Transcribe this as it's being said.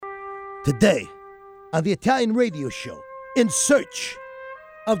Today, on the Italian radio show, in search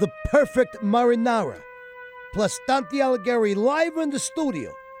of the perfect marinara, plus Dante Alighieri live in the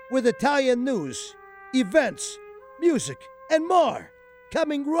studio with Italian news, events, music, and more,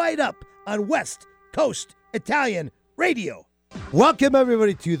 coming right up on West Coast Italian Radio. Welcome,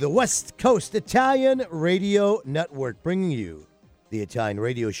 everybody, to the West Coast Italian Radio Network, bringing you the Italian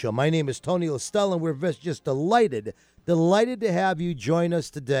radio show. My name is Tony LaStella, and we're just delighted to have you join us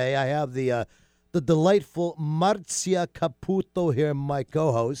today. I have the delightful Marzia Caputo here, my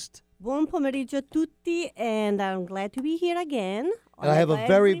co-host. Buon pomeriggio a tutti, and I'm glad to be here again. And I have a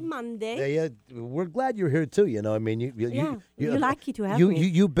very every Monday. We're glad you're here too. You know, I mean, you're lucky to have me.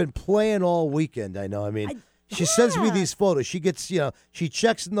 You've been playing all weekend. I know. I mean, she sends me these photos. She gets, she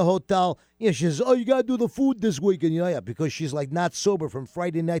checks in the hotel. She says, "Oh, you gotta do the food this weekend." Because she's like not sober from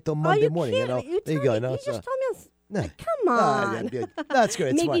Friday night till Monday morning. You there you go. You just told me. Come on. That's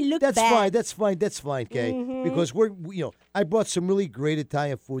good. It's fine. That's fine. That's fine, Kay. Mm-hmm. Because I brought some really great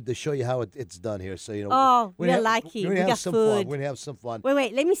Italian food to show you how it's done here. So, we're lucky. We got some food. Fun. We're going to have some fun.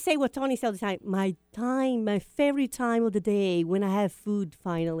 Wait. Let me say what Tony said all the time. My favorite time of the day when I have food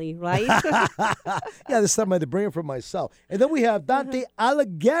finally, right? Yeah, this time I had to bring it for myself. And then we have Dante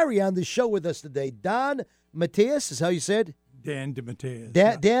Alighieri on the show with us today. Don Mateus is how you said? Dan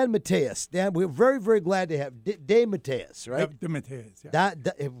DeMatteis. Dan Mateus. Dan, we're very, very glad to have Dan Mateus, right? DeMatteis, yeah.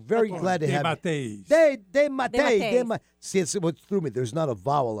 Very glad to have DeMatteis. De Mateis. See, it's what threw me. There's not a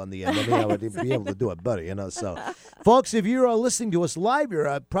vowel on the end. I mean, I would be able to do it better, So, folks, if you're listening to us live,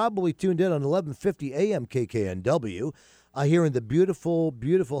 you're probably tuned in on 1150 AM KKNW. Here in the beautiful,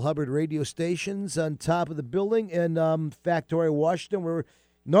 beautiful Hubbard radio stations on top of the building in Factory, Washington, where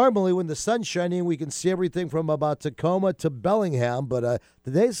normally, when the sun's shining, we can see everything from about Tacoma to Bellingham, but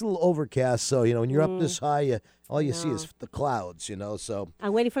today's a little overcast, so, when you're up this high, all you see is the clouds, so.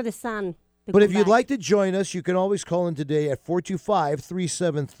 I'm waiting for the sun to But if come you'd back. like to join us, you can always call in today at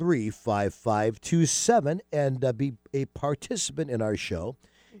 425-373-5527 and be a participant in our show.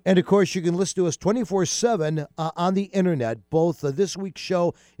 And, of course, you can listen to us 24/7 on the Internet, both this week's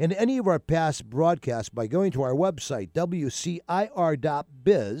show and any of our past broadcasts by going to our website, WCIR.biz.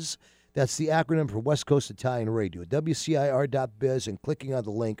 That's the acronym for West Coast Italian Radio, WCIR.biz, and clicking on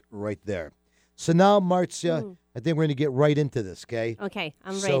the link right there. So now, Marzia, I think we're going to get right into this, okay? Okay,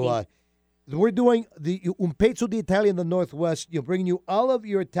 I'm ready. So we're doing the Un Pezzo di Italia in the Northwest. Bringing you all of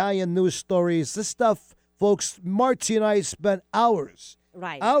your Italian news stories. This stuff, folks, Marzia and I spent hours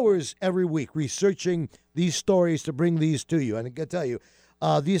every week researching these stories to bring these to you. And I got to tell you,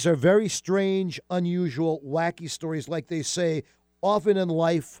 these are very strange, unusual, wacky stories. Like they say, often in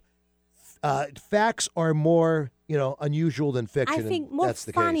life, facts are more, unusual than fiction. I think more that's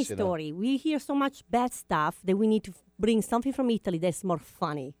the funny case, story. We hear so much bad stuff that we need to bring something from Italy that's more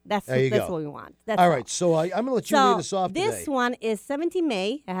funny. That's what we want. That's all right, so I'm going to let you lead us off today. This one is 17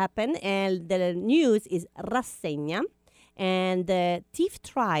 May happened, and the news is Rassegna. And the thief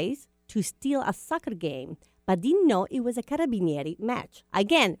tries to steal a soccer game, but didn't know it was a Carabinieri match.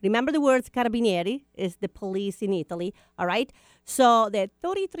 Again, remember the words Carabinieri is the police in Italy, all right? So the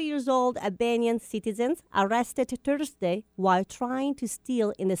 33 years old Albanian citizens arrested Thursday while trying to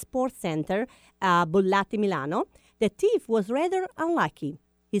steal in the sports center, Bollate, Milano. The thief was rather unlucky.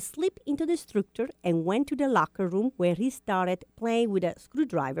 He slipped into the structure and went to the locker room where he started playing with a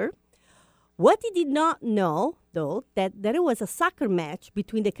screwdriver. What he did not know, though, that there was a soccer match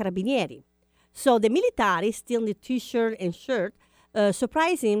between the Carabinieri. So the military, still in the T-shirt and shirt,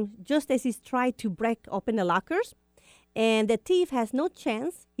 surprised him just as he tried to break open the lockers. And the thief has no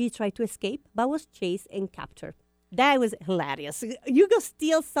chance. He tried to escape, but was chased and captured. That was hilarious. You go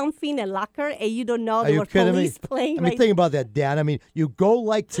steal something in a locker and you don't know there were police playing. I mean, think about that, Dan. I mean, you go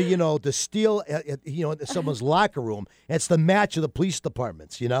like to steal, someone's locker room. It's the match of the police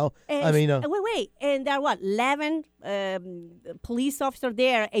departments, And wait. And there are 11 police officers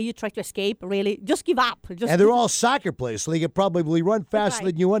there and you try to escape, really? Just give up. And they're all soccer players, so they could probably run faster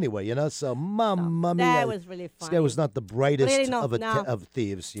than you anyway, So, mamma mia. That was really funny. This guy was not the brightest of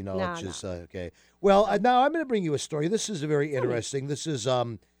thieves, okay. Well, now I'm going to bring you a story. This is very interesting. This is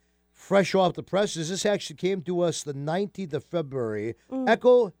fresh off the presses. This actually came to us the 19th of February.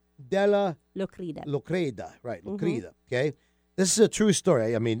 Eco della Locreda. Right, Locreda, okay? This is a true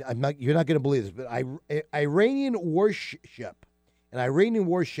story. I mean, you're not going to believe this, but Iranian warship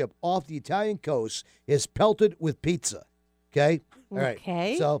off the Italian coast is pelted with pizza, okay? All right.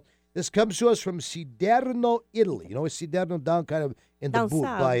 Okay. So this comes to us from Siderno, Italy. You know, Siderno down kind of in the boot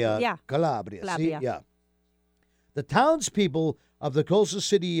by Calabria. See? Yeah. The townspeople of the coastal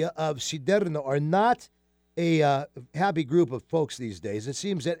city of Siderno are not a happy group of folks these days. It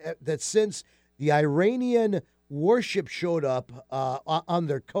seems that since the Iranian warship showed up on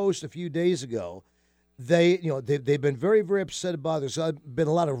their coast a few days ago, they've been very, very upset about it. There's been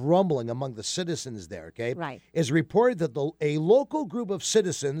a lot of rumbling among the citizens there, okay? Right. It's reported that a local group of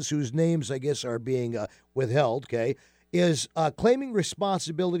citizens, whose names, I guess, are being withheld, okay, is claiming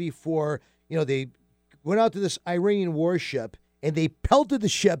responsibility for, they went out to this Iranian warship and they pelted the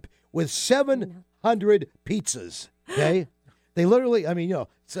ship with 700 pizzas, okay? They literally,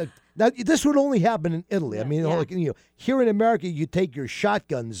 so now this would only happen in Italy. Here in America, you take your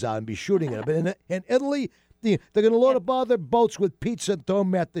shotguns out and be shooting it. But in Italy, they're going to load up all their boats with pizza and throw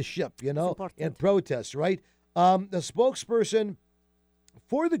them at the ship, in protest, right? The spokesperson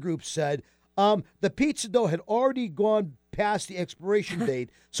for the group said the pizza dough had already gone past the expiration date,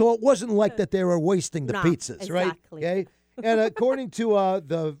 so it wasn't like that they were wasting the pizzas, right? Okay. And according to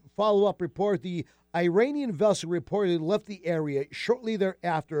the follow-up report, the Iranian vessel reportedly left the area shortly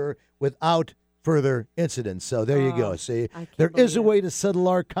thereafter without further incidents. So there you go. See, there is a way to settle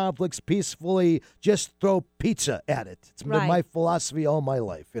our conflicts peacefully. Just throw pizza at it. It's been my philosophy all my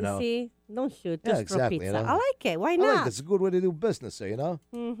life, See, don't shoot. Just throw exactly, pizza. I like it. Why not? It's a good way to do business,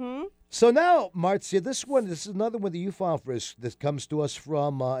 Mm-hmm. So now, Marcia, this is another one that you found for us. This comes to us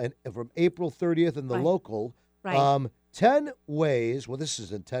from April 30th in the local. Right. 10 ways, well, this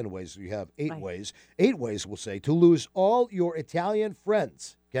isn't 10 ways, you have 8 ways. 8 ways, we'll say, to lose all your Italian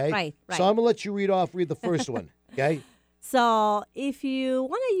friends, okay? Right. So I'm going to let you read the first one, okay? So if you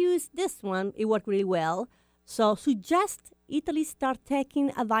want to use this one, it worked really well. So suggest Italy start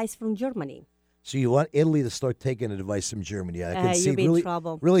taking advice from Germany. So you want Italy to start taking advice from Germany. I can see you'll be in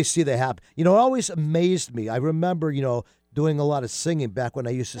trouble. Really see that happen. It always amazed me. I remember, doing a lot of singing back when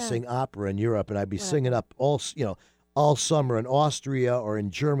I used to sing opera in Europe, and I'd be singing up all summer in Austria or in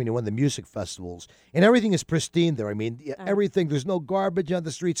Germany, one of the music festivals, and everything is pristine there. Everything. There's no garbage on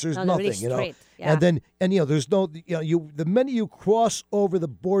the streets. There's nothing. Really straight. Yeah. And then there's no. The minute you cross over the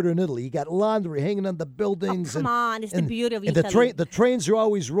border in Italy, you got laundry hanging on the buildings. Come on, it's the beauty of Italy. And the trains are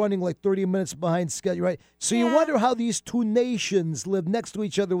always running like 30 minutes behind schedule, right? So you wonder how these two nations live next to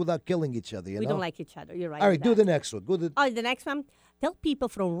each other without killing each other. We don't like each other. You're right. All right, do the next one. The next one. Tell people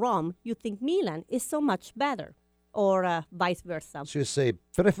from Rome you think Milan is so much better. Or vice versa. So you say,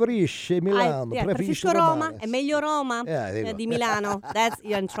 preferisci Milano, preferisco Roma, è meglio Roma di Milano.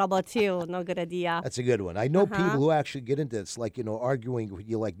 You're in trouble too. No good idea. That's a good one. I know people who actually get into this, like, arguing with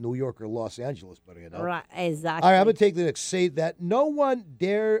you like New York or Los Angeles, but Right, exactly. All right, I'm going to take the next. Say that no one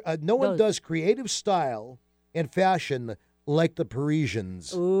does creative style and fashion like the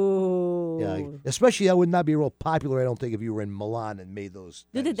Parisians. Ooh. Yeah, especially that would not be real popular, I don't think, if you were in Milan and made those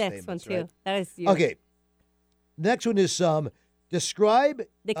Do the next one, too. Right? That is you. Okay. Next one is describe.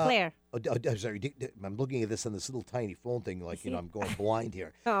 Declare. I'm sorry. I'm looking at this on this little tiny phone thing, like, I'm going blind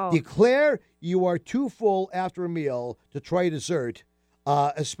here. Oh. Declare you are too full after a meal to try dessert,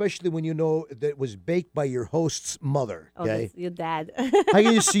 especially when you know that it was baked by your host's mother. Oh, okay? That's your dad. I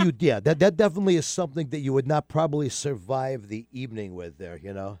can see you. Yeah, that definitely is something that you would not probably survive the evening with there,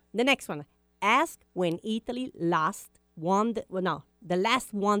 The next one. Ask when Italy the last won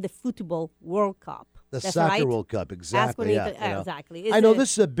the football World Cup. That's soccer right? World Cup, exactly. Exactly. I know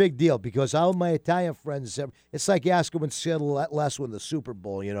this is a big deal because all my Italian friends, it's like asking when Seattle last won the Super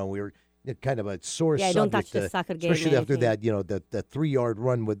Bowl. We were kind of a sore subject. Don't touch the soccer game. Especially after that, the 3-yard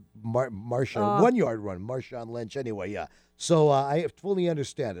run with Marshawn, 1-yard run, Marshawn Lynch. Anyway, yeah. So I fully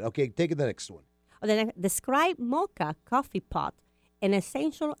understand it. Okay, take the next one. Describe mocha coffee pot, an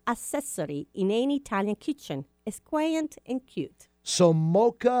essential accessory in any Italian kitchen. It's quaint and cute. So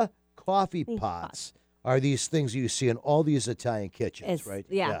mocha coffee pots are these things you see in all these Italian kitchens, right?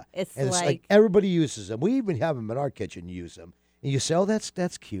 Yeah. It's like everybody uses them. We even have them in our kitchen, use them. And you say, oh, that's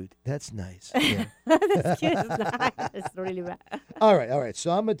cute. That's nice. Yeah. That's cute. It's nice. It's really bad. All right. So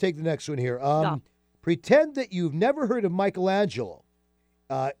I'm going to take the next one here. Pretend that you've never heard of Michelangelo,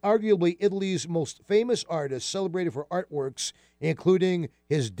 arguably Italy's most famous artist, celebrated for artworks, including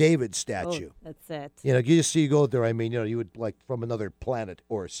his David statue. Oh, that's it. You go there. You would like from another planet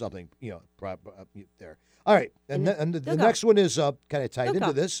or something. There. All right, and the next one is kind of tied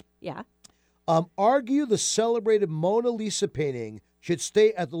into this. Yeah. Argue the celebrated Mona Lisa painting should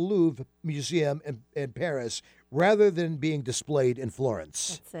stay at the Louvre Museum in Paris rather than being displayed in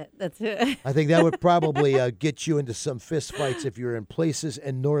Florence. That's it. I think that would probably get you into some fist fights if you're in places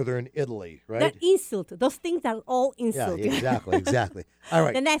in northern Italy, right? That insult. Those things are all insult. Yeah, exactly. All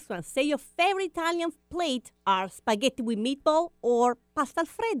right. The next one. Say your favorite Italian plate are spaghetti with meatball or pasta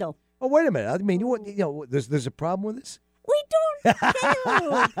alfredo. Oh, wait a minute. There's a problem with this? We don't do.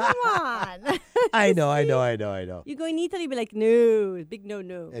 Come on. I know. You go in Italy, be like, no, big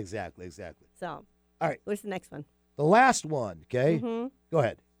no. Exactly. So, All right. what's the next one? The last one, okay? Mm-hmm. Go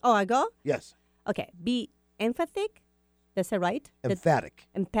ahead. Oh, I go? Yes. Okay. Be emphatic. That's that right? Emphatic.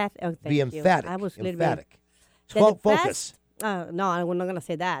 Oh, thank Be you. emphatic. I was a little emphatic. bit. Focus. No, I'm not going to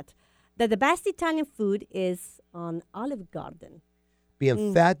say that. That the best Italian food is on Olive Garden. Be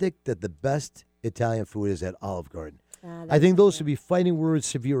emphatic that the best Italian food is at Olive Garden. I That's think those okay. would be fighting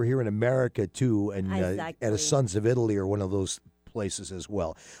words if you were here in America, too, and at Exactly. a Sons of Italy or one of those places as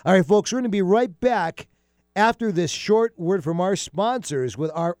well. All right, folks, we're going to be right back after this short word from our sponsors with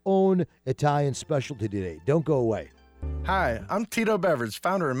our own Italian specialty today. Don't go away. Hi, I'm Tito Beveridge,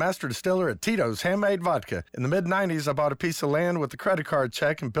 founder and master distiller at Tito's Handmade Vodka. In the mid-90s, I bought a piece of land with a credit card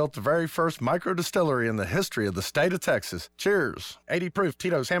check and built the very first micro distillery in the history of the state of Texas. Cheers. 80 proof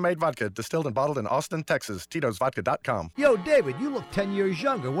Tito's Handmade Vodka, distilled and bottled in Austin, Texas. Tito'sVodka.com. Yo, David, you look 10 years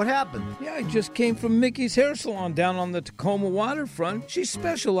younger. What happened? Yeah, I just came from Mickey's Hair Salon down on the Tacoma waterfront. She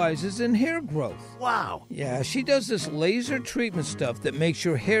specializes in hair growth. Wow. Yeah, she does this laser treatment stuff that makes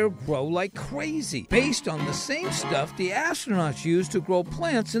your hair grow like crazy, based on the same stuff the astronauts use to grow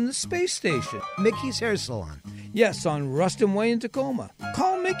plants in the space station. Mickey's Hair Salon. Yes, on Ruston Way in Tacoma.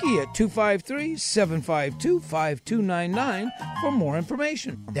 Call Mickey at 253-752-5299 for more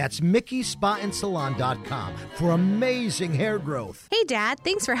information. That's MickeySpaAndSalon.com for amazing hair growth. Hey, Dad,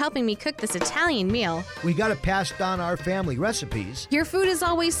 thanks for helping me cook this Italian meal. We got to pass down our family recipes, Your food is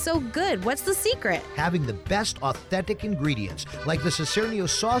always so good. What's the secret? having the best authentic ingredients, like the Cicernio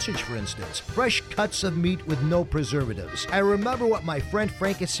sausage, for instance. Fresh cuts of meat with no preservatives. I remember what my friend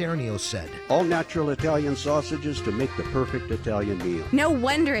Frank Cicernio said. All natural Italian sausages to make the perfect Italian meal. No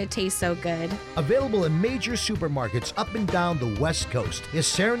wonder it tastes so good. Available in major supermarkets up and down the West Coast.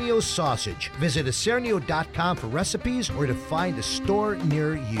 Cicernio sausage. Visit Cicernio.com for recipes or to find a store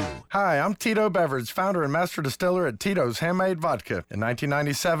near you. Hi, I'm Tito Beveridge, founder and master distiller at Tito's Handmade Vodka. In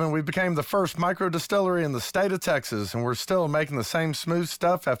 1997, we became the first micro distillery in the state of Texas, and we're still making the same smooth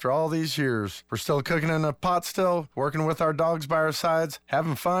stuff after all these years. We're still cooking in a pot still, working with our dogs by our sides,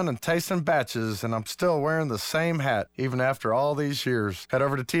 having fun and tasting batches, and I'm still wearing the same hat, even after all these years. Head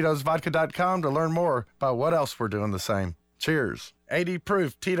over to Tito'sVodka.com to learn more about what else we're doing the same. Cheers. 80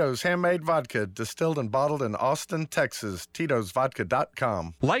 proof Tito's Handmade Vodka, distilled and bottled in Austin, Texas.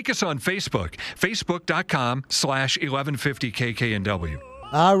 Tito'sVodka.com. Like us on Facebook, facebook.com/1150KKNW.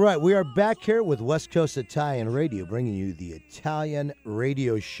 All right, we are back here with West Coast Italian Radio, bringing you the Italian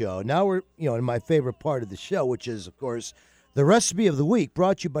radio show. Now we're, in my favorite part of the show, which is, of course, the recipe of the week,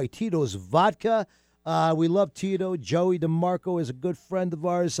 brought to you by Tito's Vodka. We love Tito. Joey DeMarco is a good friend of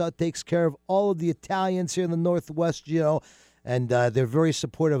ours, takes care of all of the Italians here in the Northwest, and they're very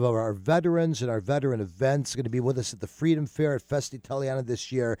supportive of our veterans and our veteran events. Going to be with us at the Freedom Fair at Festa Italiana this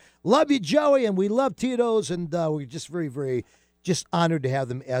year. Love you, Joey, and we love Tito's, and we're just very, very just honored to have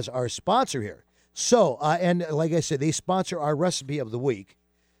them as our sponsor here. So, and like I said, they sponsor our recipe of the week.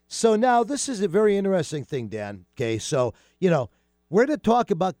 So now this is a very interesting thing, Dan. Okay, so, we're going to talk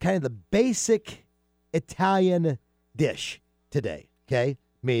about kind of the basic Italian dish today, okay?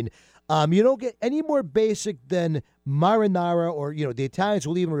 I mean, you don't get any more basic than marinara, or, the Italians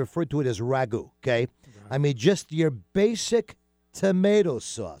will even refer to it as ragu, okay? Right. I mean, just your basic tomato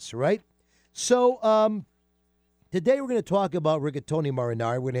sauce, right? So, today we're going to talk about rigatoni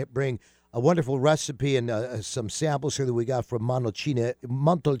marinara. We're going to bring a wonderful recipe and some samples here that we got from Montalcine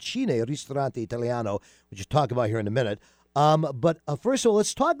Ristorante Italiano, which we'll talk about here in a minute. But first of all,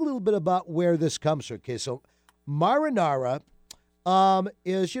 let's talk a little bit about where this comes from. Okay, so marinara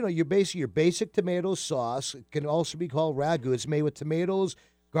is, your basic tomato sauce. It can also be called ragu. It's made with tomatoes,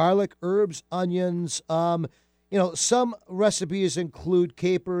 garlic, herbs, onions. Some recipes include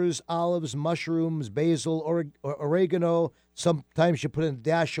capers, olives, mushrooms, basil, oregano. Sometimes you put in a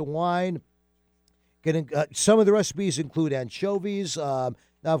dash of wine. Some of the recipes include anchovies.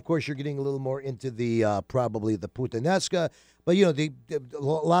 Now, of course, you're getting a little more into the probably the puttanesca. But, a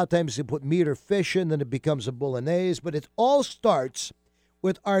lot of times they put meat or fish in, then it becomes a bolognese. But it all starts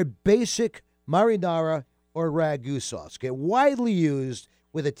with our basic marinara or ragu sauce, okay, widely used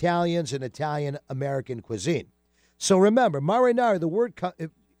with Italians and Italian-American cuisine. So remember, marinara, the word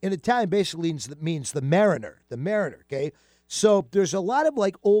in Italian basically means the mariner, okay? So there's a lot of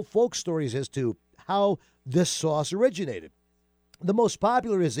old folk stories as to how this sauce originated. The most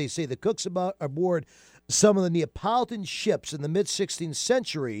popular is, they say, the cooks aboard some of the Neapolitan ships in the mid-16th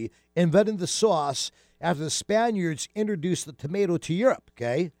century invented the sauce after the Spaniards introduced the tomato to Europe,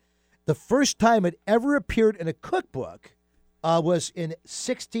 okay? The first time it ever appeared in a cookbook was in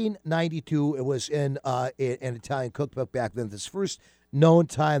 1692. It was in an Italian cookbook back then. This first known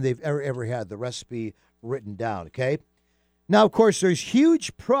time they've ever had the recipe written down, okay? Now, of course, there's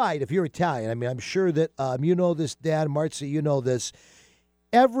huge pride if you're Italian. I mean, I'm sure that you know this, Dan, Marcy, you know this.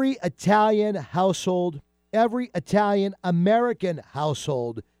 Every Italian household, every Italian-American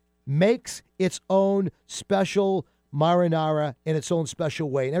household makes its own special marinara in its own special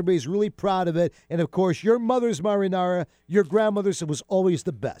way. And everybody's really proud of it. And, of course, your mother's marinara, your grandmother's, it was always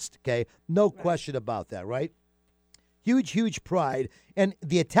the best, okay? No question about that, right? Huge, huge pride. And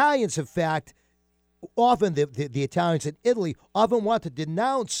the Italians, in fact, often the Italians in Italy often want to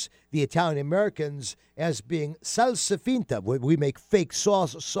denounce the Italian Americans as being salsa finta. We make fake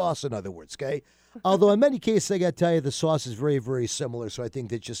sauce, in other words, okay? Although in many cases, I got to tell you, the sauce is very, very similar. So I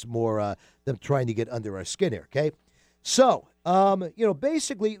think that's just more them trying to get under our skin here, okay? So,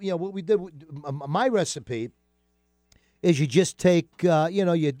 basically, what we did, my recipe is you just take,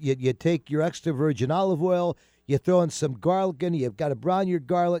 you take your extra virgin olive oil, you throw in some garlic in. You've got to brown your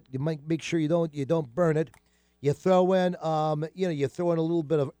garlic. You might make sure you don't burn it. You throw in, you throw in a little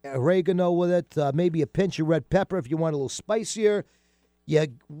bit of oregano with it, maybe a pinch of red pepper if you want a little spicier.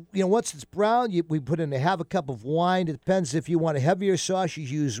 Once it's brown, we put in half a cup of wine. It depends if you want a heavier sauce, you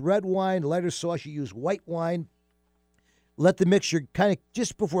use red wine. Lighter sauce, you use white wine. Let the mixture kind of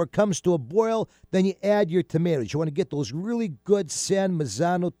just before it comes to a boil, then you add your tomatoes. You want to get those really good San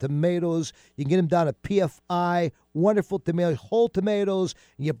Marzano tomatoes. You can get them down at PFI, wonderful tomatoes, whole tomatoes,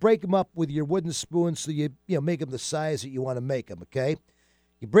 and you break them up with your wooden spoon so you make them the size that you want to make them, okay?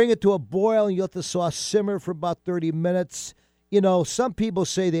 You bring it to a boil and you let the sauce simmer for about 30 minutes. Some people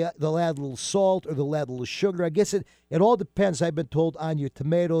say they'll add a little salt or they'll add a little sugar. I guess it all depends, I've been told, on your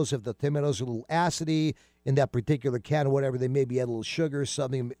tomatoes. If the tomatoes are a little acidy in that particular can or whatever, they maybe add a little sugar or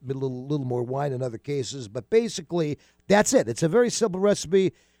something, a little more wine in other cases. But basically, that's it. It's a very simple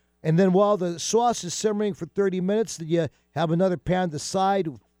recipe. And then while the sauce is simmering for 30 minutes, you have another pan to the side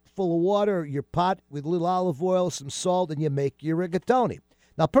full of water, your pot with a little olive oil, some salt, and you make your rigatoni.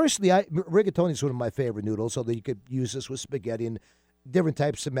 Now, personally, rigatoni is one of my favorite noodles, although you could use this with spaghetti and different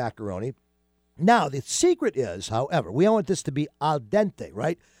types of macaroni. Now, the secret is, however, we want this to be al dente,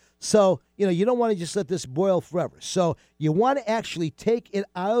 right? So, you don't want to just let this boil forever. So you want to actually take it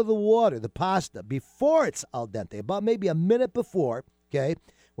out of the water, the pasta, before it's al dente, about maybe a minute before, okay,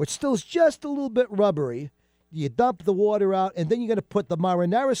 where it still is just a little bit rubbery. You dump the water out, and then you're going to put the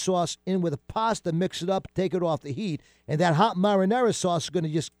marinara sauce in with the pasta, mix it up, take it off the heat, and that hot marinara sauce is going to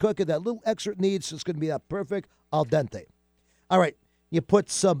just cook it that little extra it needs, so it's going to be that perfect al dente. All right, you put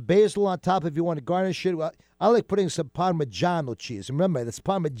some basil on top if you want to garnish it. I like putting some Parmigiano cheese. Remember, that's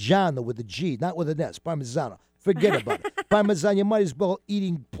Parmigiano with a G, not with an S, Parmigiano. Forget about it. Parmesan, you might as well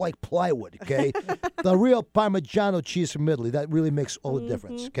eating like plywood, okay? The real Parmigiano cheese from Italy, that really makes all the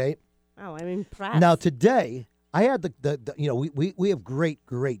difference, okay? Oh, I'm impressed. Now, today, I had we have great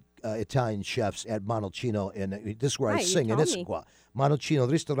Italian chefs at Montalcino, and this is where I sing in Issaquah. Montalcino,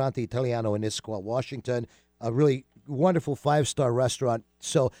 Ristorante Italiano in Issaquah, Washington, a really wonderful 5-star restaurant.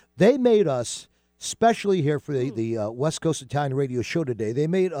 So they made us, especially here for the West Coast Italian Radio Show today, they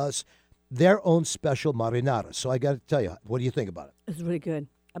made us their own special marinara. So I got to tell you, what do you think about it? It's really good.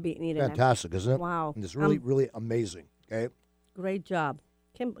 I'll be eating it. Fantastic, isn't it? Wow. And it's really, really amazing, okay? Great job.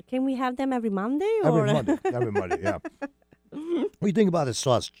 Can we have them every Monday? Or? Every Monday, yeah. What do you think about this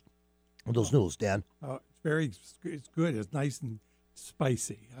sauce, those noodles, Dan? It's good. It's nice and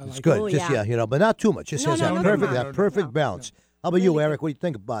spicy. It's good. Oh, just, yeah. but not too much. Just has that perfect balance. How about you, Eric? What do you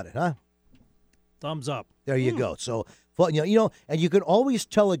think about it, huh? Thumbs up. There you go. So, and you can always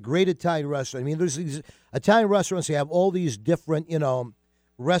tell a great Italian restaurant. I mean, there's these Italian restaurants, they have all these different,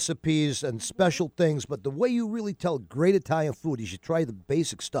 recipes and special things, but the way you really tell great Italian food is you try the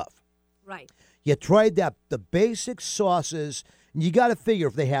basic stuff. Right. You try the basic sauces, and you got to figure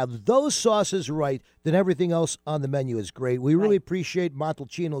if they have those sauces right, then everything else on the menu is great. We really appreciate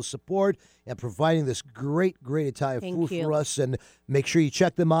Montalcino's support and providing this great Italian food for us, and make sure you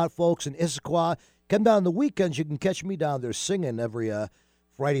check them out, folks, in Issaquah. Come down on the weekends. You can catch me down there singing every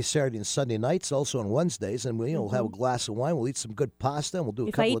Friday, Saturday, and Sunday nights, also on Wednesdays, and we'll have a glass of wine. We'll eat some good pasta, and we'll do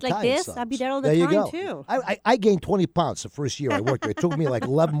a couple of Italian If I eat like this, songs. I'll be there all the there time, you go. too. I gained 20 pounds the first year I worked there. It took me like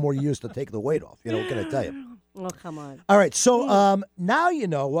 11 more years to take the weight off. What can I tell you? Oh, come on. All right, so now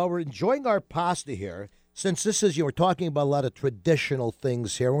while we're enjoying our pasta here, since this is, we're talking about a lot of traditional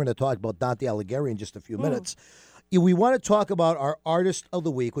things here, we're going to talk about Dante Alighieri in just a few minutes. We want to talk about our Artist of the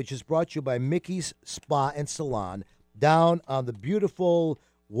Week, which is brought to you by Mickey's Spa and Salon down on the beautiful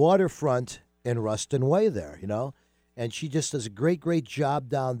waterfront in Ruston Way there, and she just does a great job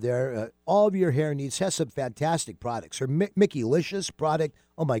down there. All of your hair needs has some fantastic products. Her Mickey Licious product,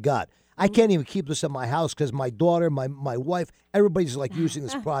 oh my God. I can't even keep this in my house because my daughter, my wife, everybody's like using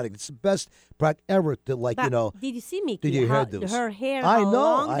this product. It's the best product ever to Did you see Mickey? Did you how, hear this? Her hair, I how know,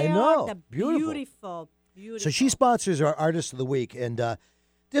 long I they know. Are, the Beautiful. beautiful. So she sponsors our Artist of the Week, and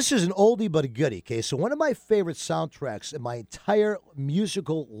this is an oldie but a goodie, okay? So one of my favorite soundtracks in my entire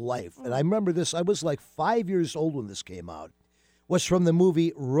musical life, and I remember this, I was like 5 years old when this came out, was from the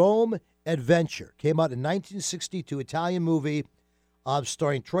movie Rome Adventure. Came out in 1962, Italian movie,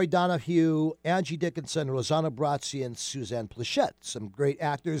 starring Troy Donahue, Angie Dickinson, Rosanna Brazzi, and Suzanne Plachette. Some great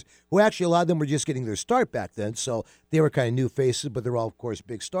actors who actually, a lot of them were just getting their start back then, so they were kind of new faces, but they're all, of course,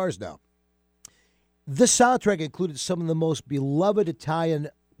 big stars now. This soundtrack included some of the most beloved Italian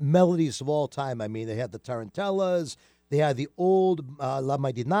melodies of all time. I mean, they had the Tarantellas, they had the old La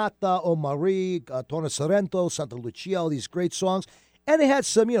Maidinata, O Marie, Torna Sorrento, Santa Lucia, all these great songs. And they had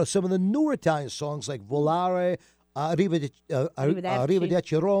some of the newer Italian songs like Volare,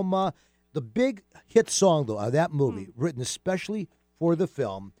 Arrivederci Roma. The big hit song, though, of that movie, written especially for the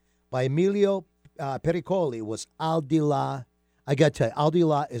film by Emilio Pericoli, was Al Di La. I got to tell you, Al Di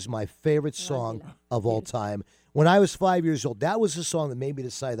La is my favorite song of all time. When I was 5 years old, that was the song that made me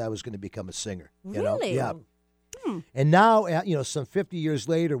decide that I was going to become a singer. You know? Really? Yeah. And now, some 50 years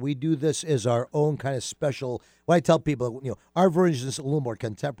later, we do this as our own kind of special. What I tell people, our version is a little more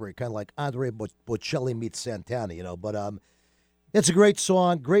contemporary, kind of like Andre Bocelli meets Santana, But it's a great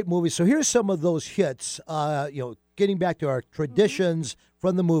song, great movie. So here's some of those hits, getting back to our traditions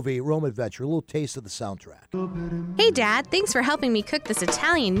from the movie Rome Adventure, a little taste of the soundtrack. Hey, Dad, thanks for helping me cook this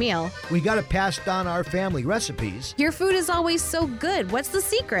Italian meal. We got to pass down our family recipes. Your food is always so good. What's the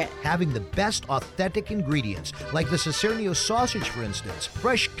secret? Having the best authentic ingredients, like the Cicernio sausage, for instance.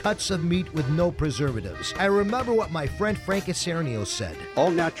 Fresh cuts of meat with no preservatives. I remember what my friend Frank Cicernio said. All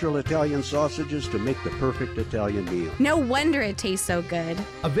natural Italian sausages to make the perfect Italian meal. No wonder it tastes so good.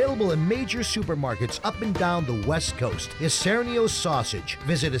 Available in major supermarkets up and down the West Coast. Cicernio sausage.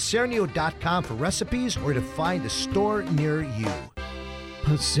 Visit Cicernio.com for recipes or to find a store near you.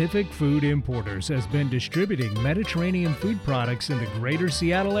 Pacific Food Importers has been distributing Mediterranean food products in the greater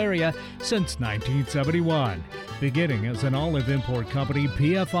Seattle area since 1971. Beginning as an olive import company,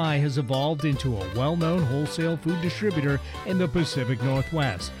 PFI has evolved into a well-known wholesale food distributor in the Pacific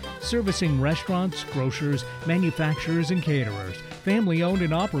Northwest, servicing restaurants, grocers, manufacturers, and caterers. Family-owned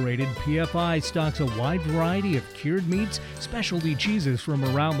and operated, PFI stocks a wide variety of cured meats, specialty cheeses from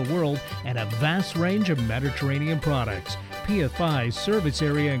around the world, and a vast range of Mediterranean products. PFI's service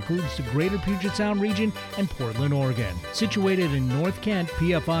area includes the greater Puget Sound region and Portland, Oregon. Situated in North Kent,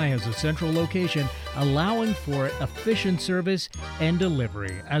 PFI has a central location allowing for efficient service and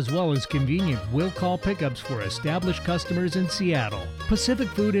delivery, as well as convenient will-call pickups for established customers in Seattle. Pacific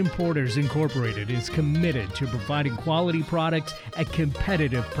Food Importers Incorporated is committed to providing quality products at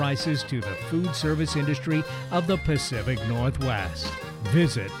competitive prices to the food service industry of the Pacific Northwest.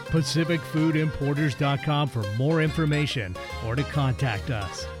 Visit PacificFoodImporters.com for more information or to contact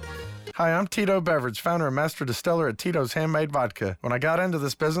us. Hi, I'm Tito Beverage, founder and master distiller at Tito's Handmade Vodka. When I got into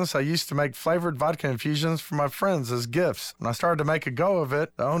this business, I used to make flavored vodka infusions for my friends as gifts. When I started to make a go of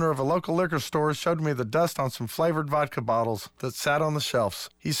it, the owner of a local liquor store showed me the dust on some flavored vodka bottles that sat on the shelves.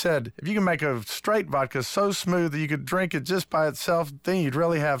 He said, if you can make a straight vodka so smooth that you could drink it just by itself, then you'd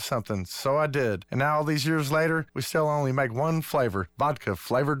really have something. So I did. And now all these years later, we still only make one flavor, vodka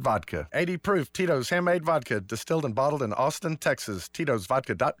flavored vodka. 80 proof Tito's Handmade Vodka, distilled and bottled in Austin, Texas.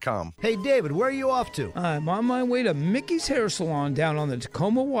 Tito'sVodka.com. Hey, David, where are you off to? I'm on my way to Mickey's Hair Salon down on the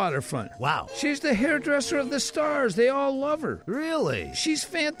Tacoma waterfront. Wow. She's the hairdresser of the stars. They all love her. Really? She's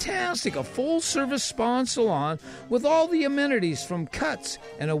fantastic. A full-service spa and salon with all the amenities from cuts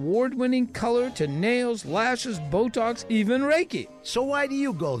and award-winning color to nails, lashes, Botox, even Reiki. So why do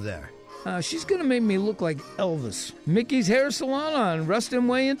you go there? She's going to make me look like Elvis. Mickey's Hair Salon on Ruston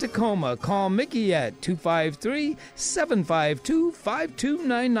Way in Tacoma. Call Mickey at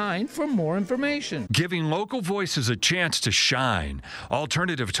 253-752-5299 for more information. Giving local voices a chance to shine.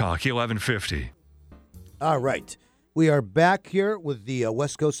 Alternative Talk 1150. All right. We are back here with the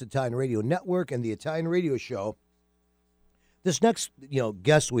West Coast Italian Radio Network and the Italian Radio Show. This next,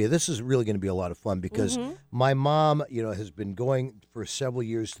 guest this is really going to be a lot of fun because my mom, has been going for several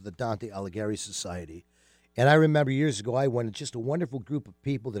years to the Dante Alighieri Society. And I remember years ago, I went, just a wonderful group of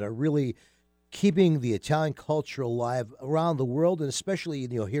people that are really keeping the Italian culture alive around the world. And especially,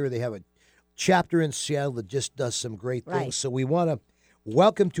 here they have a chapter in Seattle that just does some great things. Right. So we want to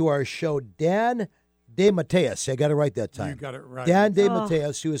welcome to our show Dan De Mateus. I got it right that time. You got it right. Dan De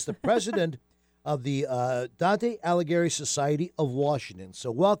Mateus, who is the president of the Dante Alighieri Society of Washington.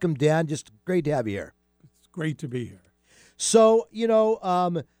 So welcome, Dan. Just great to have you here. It's great to be here. So,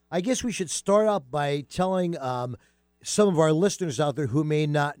 I guess we should start out by telling some of our listeners out there who may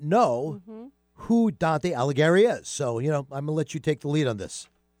not know who Dante Alighieri is. So, I'm going to let you take the lead on this.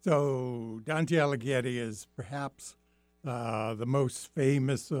 So Dante Alighieri is perhaps the most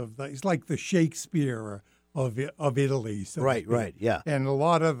famous he's like the Shakespeare of Italy. So Right, yeah. And a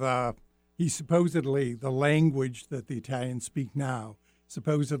lot of he's supposedly, the language that the Italians speak now,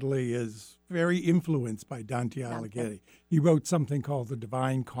 supposedly is very influenced by Dante Alighieri. He wrote something called the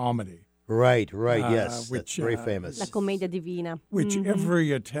Divine Comedy. Right, yes. Which, that's very famous. La Commedia Divina. Which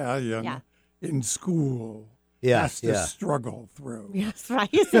every Italian in school has to struggle through. Yes, right.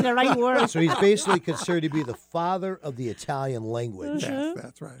 You said the right word. So he's basically considered to be the father of the Italian language. Yes,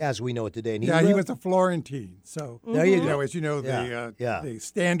 that's right. As we know it today. And he was a Florentine. So, there you go. As you know, the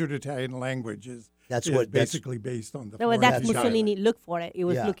standard Italian language is basically based on the No, Florentine. that's Mussolini looked for it. He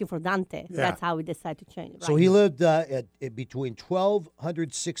was looking for Dante. So that's how we decided to change it. Right? So he lived at between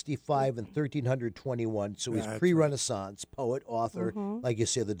 1265 and 1321. So he's pre-Renaissance poet, author, like you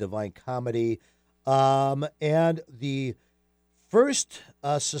say, the Divine Comedy. And the first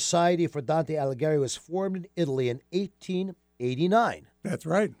Society for Dante Alighieri was formed in Italy in 1889. That's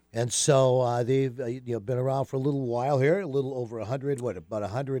right. And so they've been around for a little while here, a little over about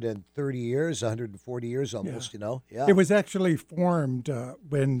 130 years, 140 years almost, Yeah. It was actually formed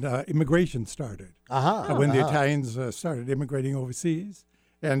when immigration started, when the Italians started immigrating overseas.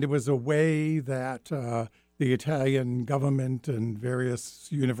 And it was a way that the Italian government and various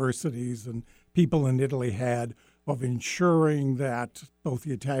universities and people in Italy had of ensuring that both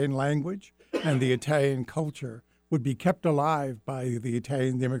the Italian language and the Italian culture would be kept alive by the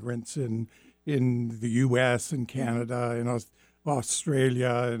Italian immigrants in the U.S. and Canada and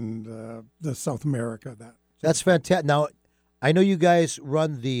Australia and the South America. That's fantastic. Now, I know you guys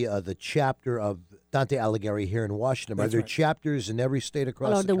run the chapter of Dante Alighieri here in Washington. Are there chapters in every state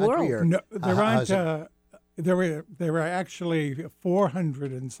across the country? World? No, there aren't. There were actually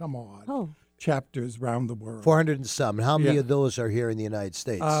 400 and some odd chapters around the world. 400 and some. How many of those are here in the United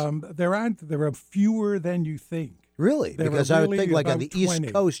States? There are fewer than you think. Really? Because I would think like on the 20.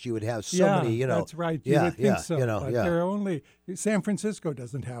 East Coast you would have so many, that's right. You would think so. But there are only, San Francisco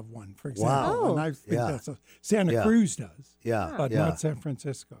doesn't have one, for example. Wow. And I think Santa Cruz does. But not San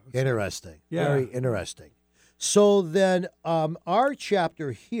Francisco. So. Interesting. Very interesting. So then our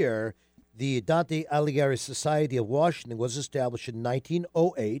chapter here, the Dante Alighieri Society of Washington, was established in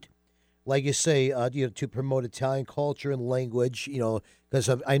 1908. Like you say, to promote Italian culture and language, because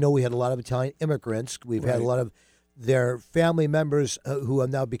I know we had a lot of Italian immigrants. We've had a lot of their family members who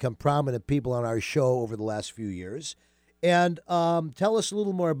have now become prominent people on our show over the last few years. And tell us a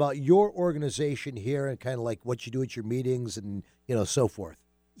little more about your organization here and kind of like what you do at your meetings and, so forth.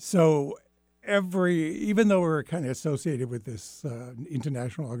 So even though we're kind of associated with this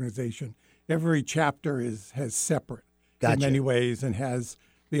international organization, every chapter has separate in many ways and has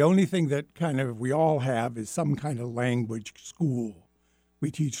the only thing that kind of we all have is some kind of language school.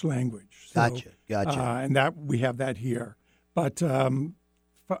 We teach language. So, Gotcha. And that we have that here. But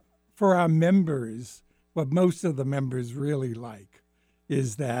for our members, what most of the members really like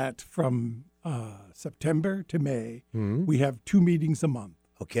is that from September to May, we have 2 meetings a month.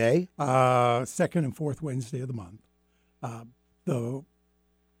 Okay. Second and fourth Wednesday of the month.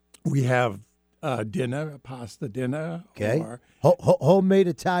 We have dinner, a pasta dinner. Okay. Homemade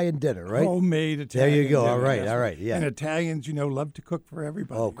Italian dinner, right? Homemade Italian There you go. dinner. All right. Yeah. And Italians, love to cook for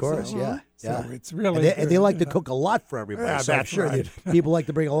everybody. Oh, of course, So yeah. it's really and they like to cook a lot for everybody. Yeah, so I'm that's sure right. people like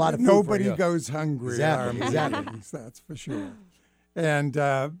to bring a lot of food Nobody for you. goes hungry. Exactly. That's for sure. And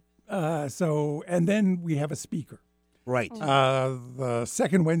and then we have a speaker. Right. The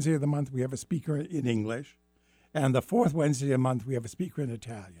second Wednesday of the month, we have a speaker in English. And the fourth Wednesday of the month, we have a speaker in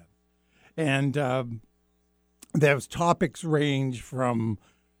Italian. And those topics range from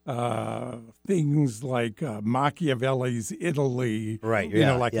things like Machiavelli's Italy, right?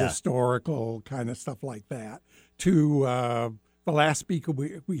 Historical kind of stuff like that, to the last speaker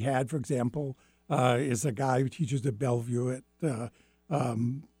we had, for example, is a guy who teaches at Bellevue at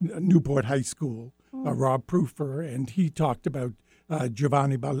Newport High School, Rob Proofer, and he talked about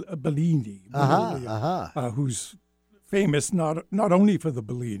Giovanni Bellini, who's famous not only for the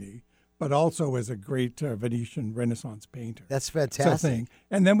Bellini, but also as a great Venetian Renaissance painter. That's fantastic.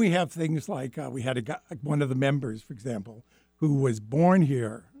 And then we have things like we had one of the members, for example, who was born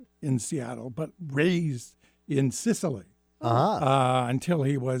here in Seattle but raised in Sicily until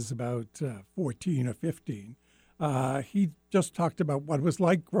he was about 14 or 15. he just talked about what it was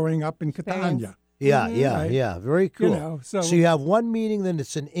like growing up in Catania. Yeah, Right? yeah. Very cool. You know, so you have one meeting, then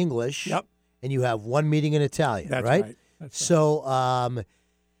it's in English. Yep. And you have one meeting in Italian, That's right? right. That's So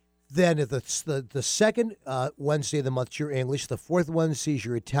then if the second Wednesday of the month is your English, the fourth Wednesday is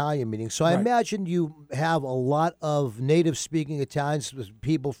your Italian meeting. So I Right. imagine you have a lot of native-speaking Italians,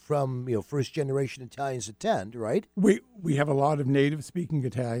 people from first-generation Italians attend, right? We have a lot of native-speaking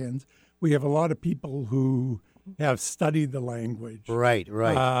Italians. We have a lot of people who have studied the language. Right.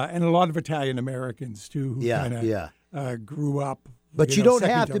 And a lot of Italian Americans, too, who Yeah. grew up. But you don't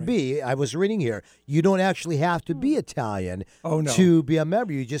second have to generation. be. I was reading here. You don't actually have to be Italian Oh, no. to be a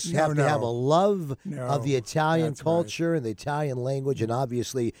member. You just have to No. have a love No, of the Italian that's right. culture and the Italian language, and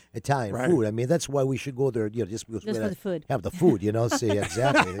obviously Italian Right. food. I mean, that's why we should go there. Just because Just we're for the food. have the food. See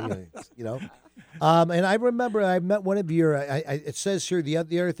exactly. And I remember I met one of your. It says here the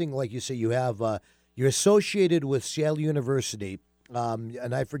other thing, like you say, you have you're associated with Seattle University,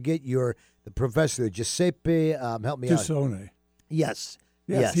 and I forget the professor Giuseppe. Help me out. Tusone. Yes.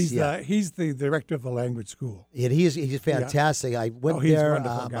 Yes, he's the director of the language school. And he's fantastic. I went he's a there.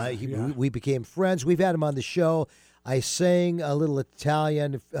 wonderful guy, We became friends. We've had him on the show. I sang a little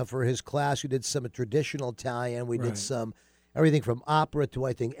Italian for his class. We did some traditional Italian. We did Right. some everything from opera to,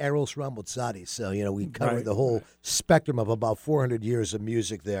 I think, Eros Ramazzotti. So, we covered Right, the whole spectrum of about 400 years of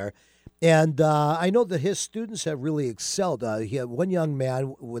music there. And I know that his students have really excelled. He had one young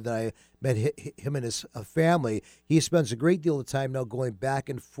man, when I met him and his family, he spends a great deal of time now going back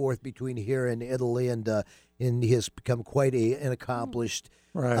and forth between here and Italy, and he has become quite an accomplished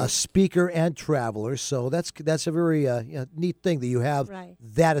speaker and traveler. So that's a very neat thing that you have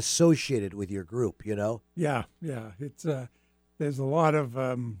that associated with your group, Yeah. It's there's a lot of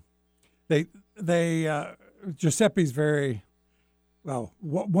Giuseppe's very well.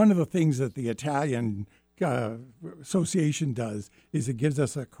 One of the things that the Italian association does is it gives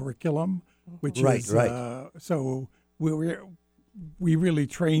us a curriculum, which is so we really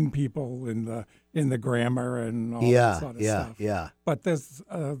train people in the grammar and all that sort of stuff. Yeah. But there's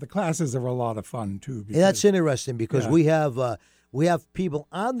the classes are a lot of fun too. And that's interesting because we have people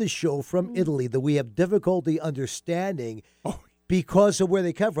on the show from Italy that we have difficulty understanding. Because of where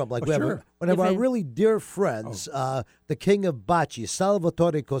they come from. Like one of our really dear friends, the king of bocce,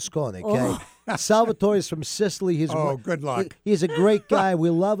 Salvatore Coscone. Okay, Salvatore is from Sicily. He's good luck. He's a great guy. We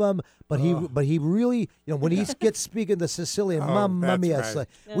love him, but he really, when he gets speaking the Sicilian, mamma mia! It's like,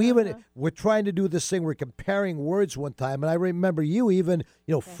 we're trying to do this thing. We're comparing words one time, and I remember you even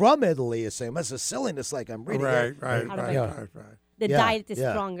from Italy is saying, "My Sicilian." It's like I'm reading it. Right. The dialect is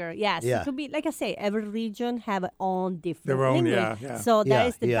stronger. Yes. Yeah. It could be, like I say, every region have its own different Their own, language. So there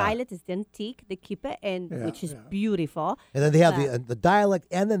is the dialect, is the antique, the keep it, and which is beautiful. And then they have the dialect,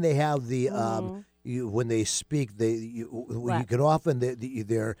 and then they have the when they speak, you can often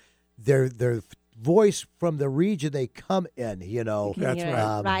their voice from the region they come in, That's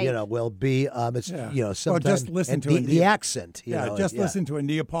right. will be sometimes well, just listen to the accent. Listen to a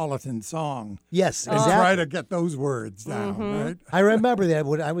Neapolitan song. Yes, and exactly. try to get those words down. Right? I remember that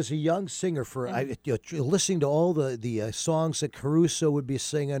when I was a young singer, listening to all the songs that Caruso would be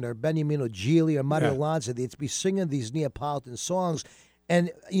singing, or Beniamino Gigli, or Mario Lanza. They'd be singing these Neapolitan songs.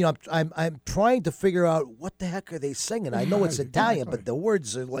 And I'm trying to figure out what the heck are they singing. I know it's Italian, but the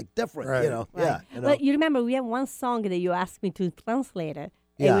words are like different. Right. Yeah. But you remember we have one song that you asked me to translate it.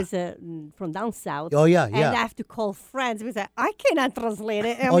 Yeah. It was from down south. Oh yeah. And I have to call friends because I cannot translate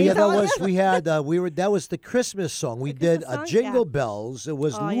it. And that was the Christmas song. We did Jingle Bells. It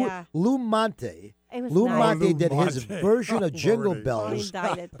was Lou Monte. Lou Monte did his version of Jingle Bells,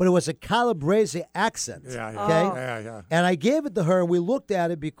 but it was a Calabrese accent. Yeah. And I gave it to her, and we looked at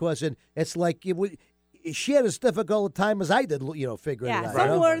it because it's like she had as difficult a time as I did, figuring it out.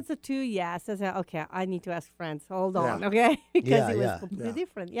 Some words are too, yes. I said, okay, I need to ask friends. Hold on, okay? Because it was completely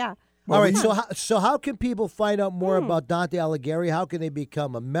different, All right, so how can people find out more about Dante Alighieri? How can they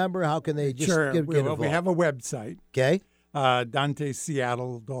become a member? How can they just get involved? We have a website. Okay.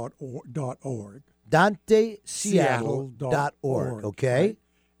 DanteSeattle.org. DanteSeattle.org, okay? Right?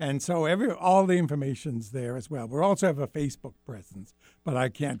 And so all the information's there as well. We also have a Facebook presence, but I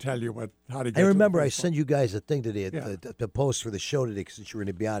can't tell you how to get. I remember to I sent you guys a thing today, the post for the show today, since you were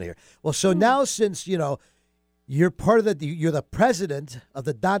going to be out of here. Well, so now since you're part of you're the president of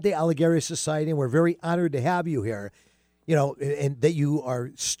the Dante Alighieri Society, and we're very honored to have you here. And that you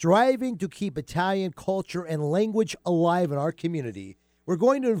are striving to keep Italian culture and language alive in our community. We're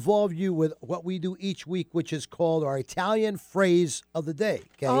going to involve you with what we do each week, which is called our Italian phrase of the day.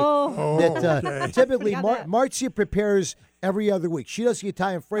 Okay. Okay. Typically, Marzia prepares every other week. She does the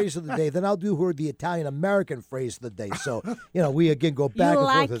Italian phrase of the day, then I'll do her the Italian-American phrase of the day. So, we again go back and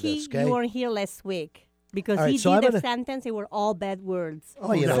forth with this, okay? You weren't here last week. Because All right, he so did I'm a sentence, they were all bad words. Oh,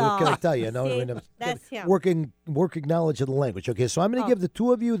 what can I tell you? That's him. Working knowledge of the language. Okay, so I'm going to give the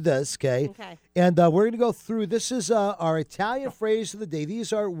two of you this, okay? Okay. And we're going to go through. This is our Italian phrase of the day.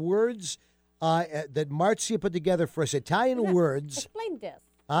 These are words that Marzia put together for us. Italian words. Explain this.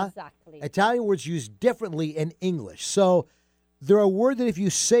 Exactly. Italian words used differently in English. So there are words that if you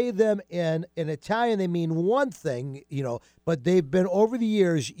say them in Italian, they mean one thing, but they've been over the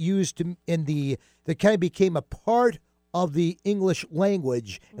years used that kind of became a part of the English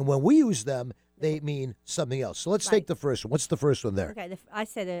language. And when we use them, they mean something else. So let's take the first one. What's the first one there? Okay, I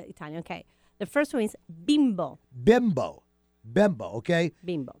said Italian. Okay. The first one is bimbo. Bimbo, okay?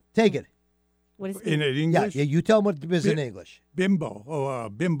 Bimbo. Take it. What is it? In English? Yeah, you tell them what it is in English. Bimbo. Oh,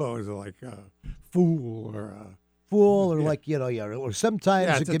 bimbo is like a fool or a... Fool, or or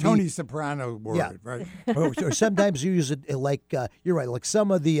sometimes it's it a could Tony be Soprano word, right? or sometimes you use it like you're right, like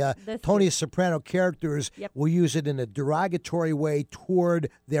some of the Tony Soprano characters will use it in a derogatory way toward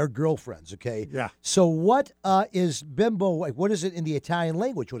their girlfriends. Okay, yeah. So what is bimbo? What is it in the Italian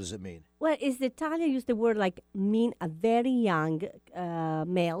language? What does it mean? Well, is the Italian use the word mean a very young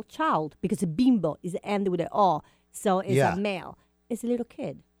male child because bimbo is end with an O, so it's a male. It's a little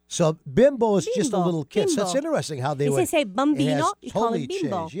kid. So bimbo is just a little kid. So that's interesting how they would. If they say bambino, you call totally it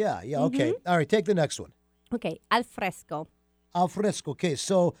bimbo. Changed. Yeah, okay. All right, take the next one. Okay, al fresco. Al fresco. Okay,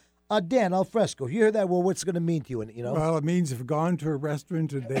 so Dan, al fresco. You hear that? Well, what's it going to mean to you? Well, it means if you've gone to a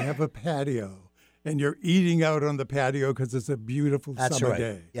restaurant and they have a patio and you're eating out on the patio because it's a beautiful summer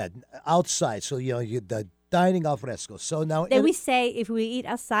day. Yeah, outside. So, the dining al fresco. So now... Then we say, if we eat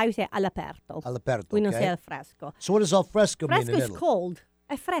outside, we say all'aperto. All'aperto, We don't say al fresco. So what does al fresco mean in Fresco is Italy? cold.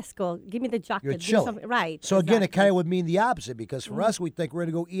 È fresco. Give me the jacket. You're chilling. Right. So again, it kind of would mean the opposite because for us, we think we're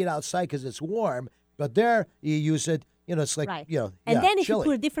going to go eat outside because it's warm. But there, you use it, it's like, right. And then if chilly.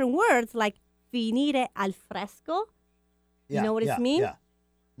 you put different words like finire al fresco, you know what it means? Yeah.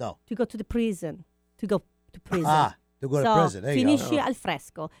 No. To go to the prison. To go to prison. To go to prison. There you go. Finisci al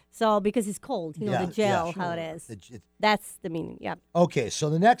fresco. So because it's cold, the jail, how it is. That's the meaning, yeah. Okay, so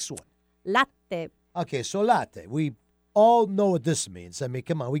the next one. Latte. Okay, so latte. We all know what this means. I mean,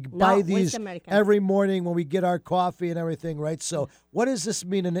 come on. We buy these every morning when we get our coffee and everything, right? So what does this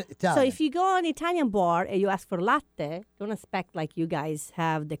mean in Italian? So if you go on Italian bar and you ask for latte, don't expect like you guys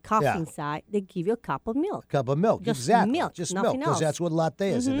have the coffee inside. They give you a cup of milk. Cup of milk, just exactly. Milk, just nothing milk, because that's what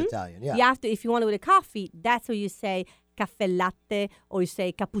latte is in Italian, yeah. You have to, if you want it with a coffee, that's what you say caffè latte, or you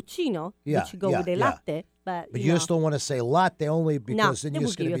say cappuccino, which you go with a latte. But you just don't want to say latte only because then you're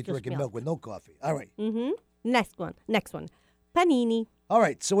just going to be drinking milk with no coffee. All right. Next one. Panini. All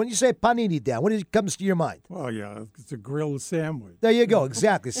right, so when you say panini, Dan, what comes to your mind? Well, yeah, it's a grilled sandwich. There you go,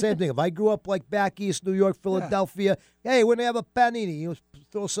 exactly. Same thing. If I grew up like back east, New York, Philadelphia, hey, we're going to have a panini. You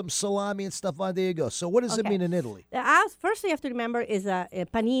throw some salami and stuff on, there you go. So what does it mean in Italy? First thing you have to remember is a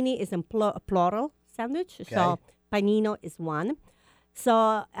panini is a plural sandwich. Okay. So panino is one.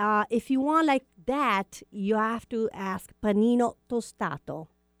 So if you want like that, you have to ask panino tostato.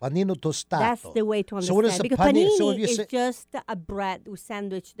 Panino tostato. That's the way to understand. So what is because panini is just a bread with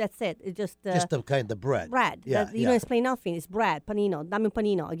sandwich. That's it. It's just the kind of bread. Bread. Yeah, you don't explain nothing. It's bread. Panino. Dammi un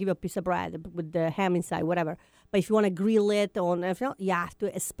panino. I'll give you a piece of bread with the ham inside, whatever. But if you want to grill it on, you have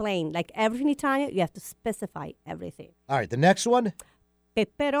to explain. Like everything in Italian, you have to specify everything. All right. The next one.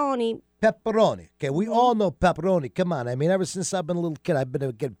 Pepperoni. Pepperoni. Okay, we all know pepperoni. Come on. I mean, ever since I've been a little kid, I've been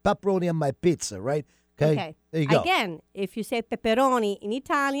getting pepperoni on my pizza, right? Okay. There you go. Again, if you say pepperoni in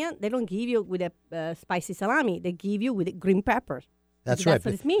Italian, they don't give you with a spicy salami. They give you with green peppers. That's right. That's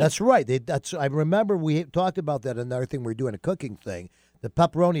what it means. That's right. I remember we talked about that in another thing we're doing, a cooking thing. The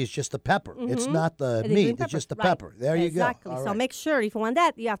pepperoni is just the pepper. It's not the meat. It's just the pepper. There you go. Exactly. So make sure if you want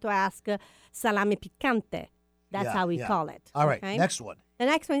that, you have to ask salame piccante. That's how we call it. All right. Okay? Next one. The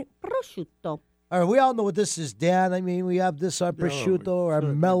next one, prosciutto. All right, we all know what this is, Dan. I mean, we have this, our prosciutto, our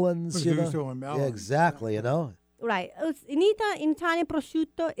melons, Prosciutto and melons. Yeah, exactly, Right. In Italian,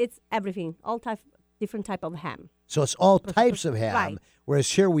 prosciutto, it's everything. All different type of ham. So it's all types of ham, right. Whereas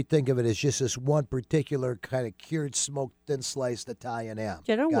here we think of it as just this one particular kind of cured, smoked, thin-sliced Italian ham.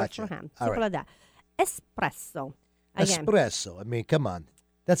 General word for ham. Simple like that. Espresso. Again. Espresso. I mean, come on.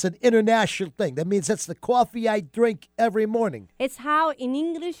 That's an international thing. That means that's the coffee I drink every morning. It's how, in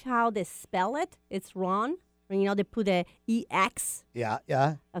English, how they spell it. It's wrong. They put a EX. Yeah.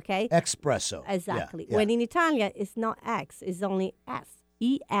 Okay? Espresso. Exactly. Yeah. When in Italian, it's not X. It's only S.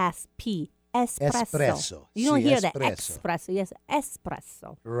 ESP. Espresso. You don't hear the espresso. Yes,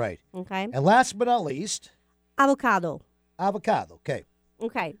 espresso. Right. Okay? And last but not least. Avocado. Avocado, okay.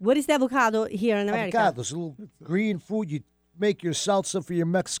 Okay. What is the avocado here in America? Avocado, it's a little green food. You make your salsa for your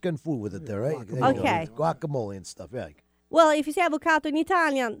Mexican food with it there, right? There you Okay. go. Guacamole and stuff, yeah. Well, if you say avocado in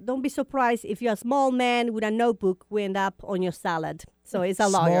Italian, don't be surprised if you're a small man with a notebook who end up on your salad. So it's a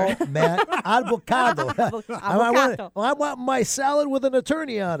lawyer. Small man, avocado. Avocado. I want my salad with an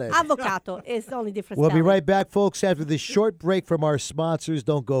attorney on it. Avocado is the only difference. We'll be right back, folks, after this short break from our sponsors.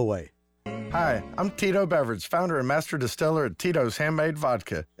 Don't go away. Hi, I'm Tito Beverage, founder and master distiller at Tito's Handmade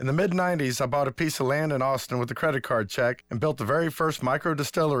Vodka. In the mid-90s, I bought a piece of land in Austin with a credit card check and built the very first micro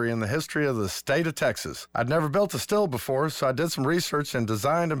distillery in the history of the state of Texas. I'd never built a still before, so I did some research and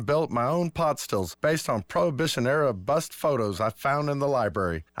designed and built my own pot stills based on Prohibition-era bust photos I found in the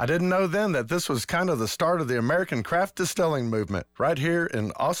library. I didn't know then that this was kind of the start of the American craft distilling movement, right here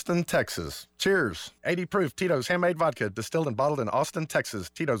in Austin, Texas. Cheers. 80 proof Tito's Handmade Vodka, distilled and bottled in Austin, Texas.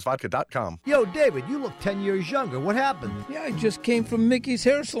 Tito'sVodka.com. Yo, David, you look 10 years younger. What happened? Yeah, I just came from Mickey's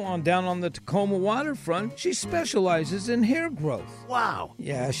Hair Salon down on the Tacoma waterfront. She specializes in hair growth. Wow.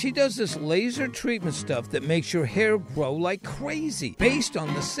 Yeah, she does this laser treatment stuff that makes your hair grow like crazy, based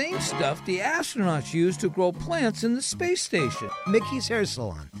on the same stuff the astronauts use to grow plants in the space station. Mickey's Hair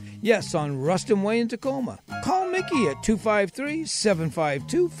Salon. Yes, on Ruston Way in Tacoma. Call Mickey at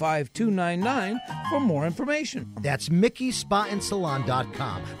 253-752-5299 for more information. That's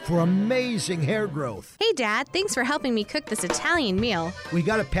MickeySpaAndSalon.com for amazing hair growth. Hey, Dad, thanks for helping me cook this Italian meal. We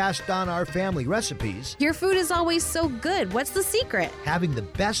got to pass down our family recipes. Your food is always so good. What's the secret? Having the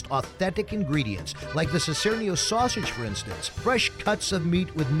best authentic ingredients, like the Cicernio sausage, for instance. Fresh cuts of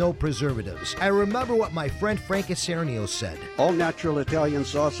meat with no preservatives. I remember what my friend Frank Cicernio said. All natural Italian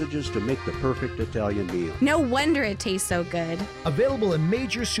sausages to make the perfect Italian meal. No wonder it tastes so good. Available in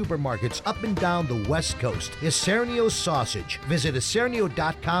major supermarkets up and down the West Coast. Cicernio sausage. Visit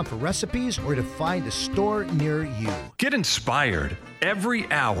Cicernio.com for recipes or to find a store near you. Get inspired every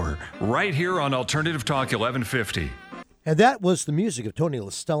hour right here on Alternative Talk 1150. And that was the music of Tony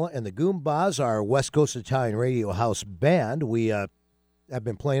LaStella and the Goombas, our West Coast Italian Radio House band. We have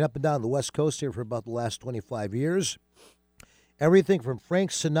been playing up and down the West Coast here for about the last 25 years. Everything from Frank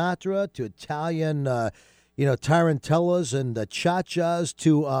Sinatra to Italian, tarantellas and cha-chas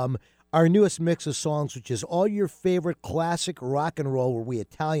to our newest mix of songs, which is all your favorite classic rock and roll where we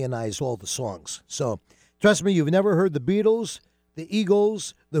Italianize all the songs. So trust me, you've never heard the Beatles, the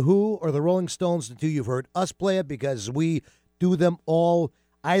Eagles, the Who, or the Rolling Stones until you've heard us play it, because we do them all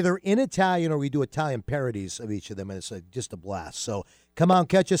either in Italian or we do Italian parodies of each of them, and it's just a blast. So come on,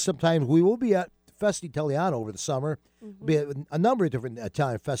 catch us sometime. We will be at Festa Italiano over the summer. Be a number of different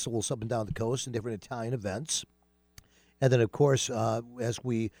Italian festivals up and down the coast and different Italian events. And then, of course, as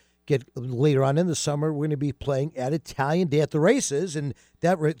we get later on in the summer, we're going to be playing at Italian Day at the Races, and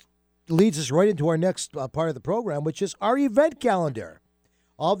that leads us right into our next part of the program, which is our event calendar.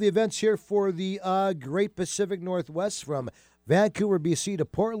 All the events here for the Great Pacific Northwest, from Vancouver, BC to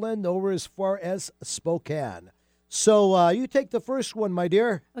Portland, over as far as Spokane. So you take the first one, my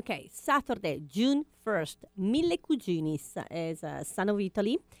dear. Okay, Saturday, June 1st, Mille Cugini is Son of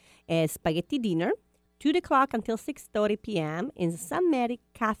Italy, a spaghetti dinner, 2 o'clock until 6:30 p.m. in St. Mary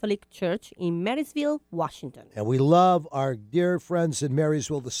Catholic Church in Marysville, Washington. And we love our dear friends in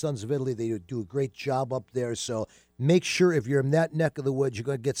Marysville, the Sons of Italy. They do a great job up there. So make sure if you're in that neck of the woods, you're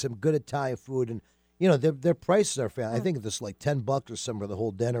going to get some good Italian food. And, their prices are fantastic. I think it's like $10 or something for the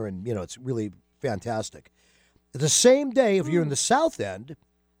whole dinner. And, it's really fantastic. The same day, if you're in the South End,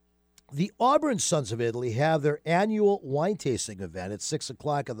 the Auburn Sons of Italy have their annual wine tasting event at 6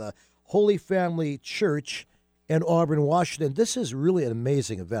 o'clock at the Holy Family Church in Auburn, Washington. This is really an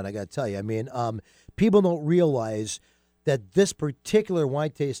amazing event, I got to tell you. I mean, people don't realize that this particular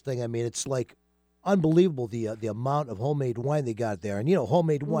wine tasting, it's like unbelievable the amount of homemade wine they got there. And,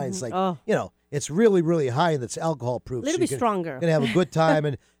 homemade wine is like, it's really, really high and it's alcohol proof. A little bit stronger. You're going to have a good time.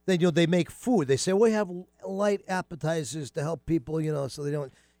 And then, they make food. They say, we have light appetizers to help people, so they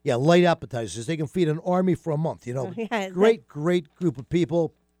don't. Yeah, light appetizers. They can feed an army for a month, Yeah, great group of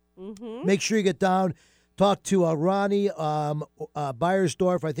people. Mm-hmm. Make sure you get down. Talk to Ronnie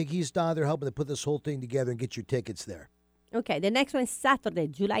Beiersdorf. I think he's down there helping to put this whole thing together and get your tickets there. Okay, the next one is Saturday,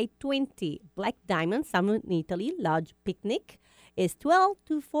 July 20. Black Diamond, Southern Italy, Lodge Picnic is 12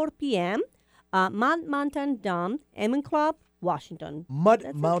 to 4 p.m. Mud Mountain Dam, Emmon Club, Washington.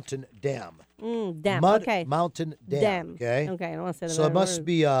 Mountain Dam. Dam, Mud okay. Mountain Dam, okay? Okay, I don't want to say that. So it must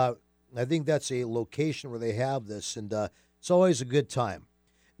be, I think that's a location where they have this, and it's always a good time.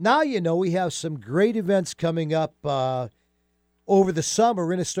 Now, we have some great events coming up over the summer.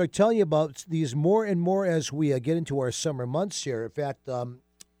 We're going to start telling you about these more and more as we get into our summer months here. In fact,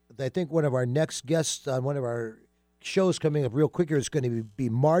 I think one of our next guests on one of our shows coming up real quick here is going to be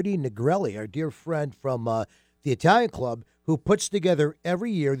Marty Negrelli, our dear friend from the Italian Club, who puts together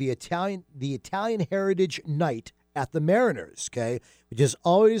every year the Italian Heritage Night at the Mariners, okay, which is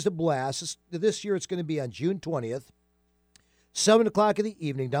always a blast. This year it's going to be on June 20th, 7 o'clock in the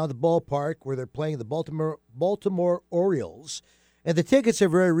evening down at the ballpark where they're playing the Baltimore Orioles. And the tickets are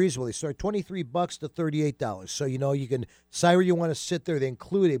very reasonable. They start $23 to $38. So, you can decide where you want to sit there. They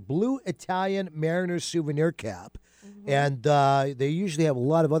include a blue Italian Mariners souvenir cap. And they usually have a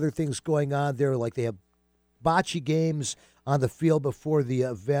lot of other things going on there, like they have bocce games on the field before the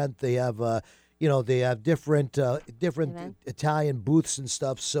event. They have, they have different Italian booths and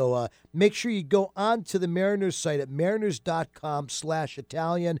stuff. So make sure you go on to the Mariners site at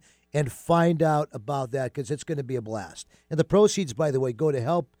mariners.com/Italian and find out about that because it's going to be a blast. And the proceeds, by the way, go to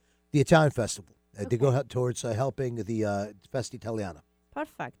help the Italian Festival. They go towards helping the Festa Italiana.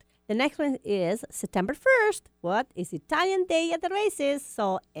 Perfect. The next one is September 1st. What is Italian Day at the Races?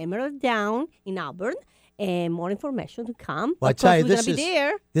 So Emerald Down in Auburn. And more information to come. Well, I tell you, this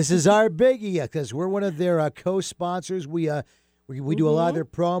is our biggie because we're one of their co-sponsors. We do a lot of their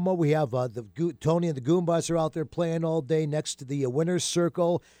promo. We have Tony and the Goombas are out there playing all day next to the winner's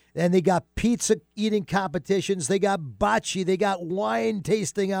circle. And they got pizza eating competitions. They got bocce. They got wine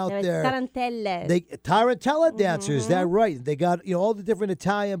tasting out there. Tarantella dancers. That's right. They got all the different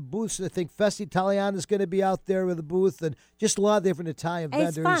Italian booths. I think Festa Italiana is going to be out there with a booth, and just a lot of different Italian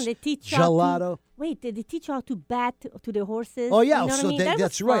vendors. It's fun. They teach gelato. They teach you how to bet to the horses. Oh yeah, you know so what I mean?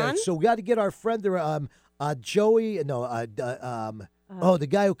 That's right. So we got to get our friend there, Joey. The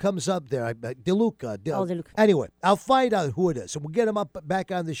guy who comes up there, DeLuca. DeLuca. Anyway, I'll find out who it is. So we'll get him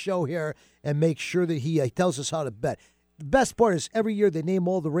back on the show here and make sure that he tells us how to bet. The best part is every year they name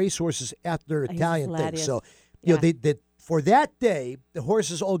all the racehorses after Italian things. So, they for that day, the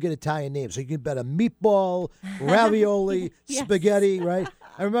horses all get Italian names. So you can bet a meatball, ravioli, spaghetti, right?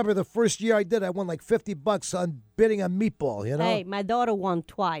 I remember the first year I did, I won like $50 on bidding on meatball, Hey, my daughter won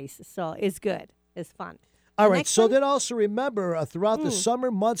twice, so it's good. It's fun. All right, so then also remember, throughout the summer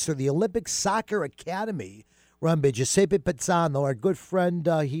months, the Olympic Soccer Academy run by Giuseppe Pezzano, our good friend.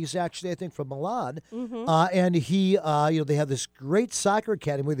 He's actually, I think, from Milan. And he, they have this great soccer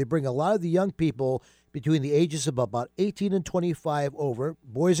academy where they bring a lot of the young people between the ages of about 18 and 25 over,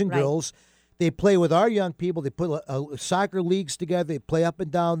 boys and girls. They play with our young people. They put soccer leagues together. They play up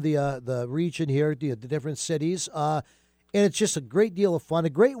and down the region here, the different cities. And it's just a great deal of fun, a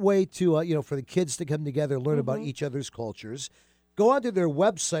great way to, for the kids to come together and learn about each other's cultures. Go onto their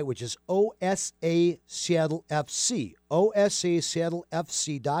website, which is OSA Seattle FC,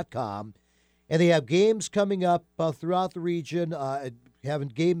 OSASeattleFC.com. And they have games coming up throughout the region. Have a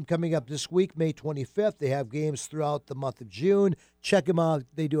game coming up this week, May 25th. They have games throughout the month of June. Check them out.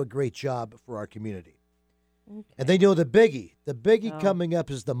 They do a great job for our community. Okay. And they know the biggie. The biggie coming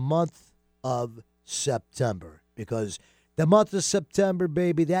up is the month of September because the month of September,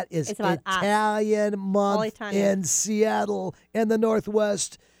 baby, that is Italian month in Seattle in the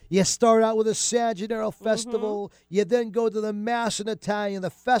Northwest. You start out with a San Gennaro Festival. You then go to the Mass in Italian, the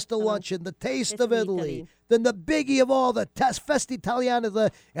Festa Luncheon, the Taste of Italy. Then the biggie of all, the Festa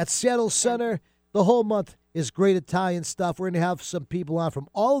Italiana at Seattle Center. The whole month is great Italian stuff. We're going to have some people on from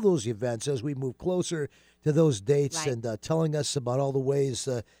all of those events as we move closer to those dates and telling us about all the ways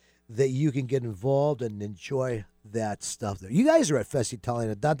that you can get involved and enjoy that stuff there. You guys are at Festa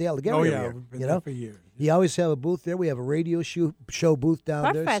Italiana, Dante Alighieri. Oh, yeah, we've been there for years. You always have a booth there. We have a radio show booth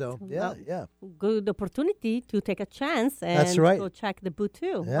down there. So, yeah. Good opportunity to take a chance and That's right. go check the booth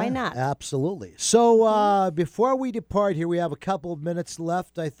too. Yeah, Why not? Absolutely. So before we depart here, we have a couple of minutes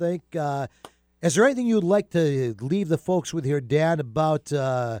left, I think. Is there anything you'd like to leave the folks with here, Dan, about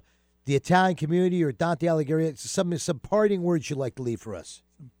the Italian community or Dante Alighieri? Some parting words you'd like to leave for us?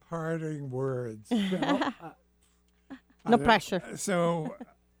 Parting words. No pressure. So,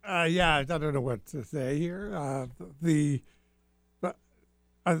 I don't know what to say here. The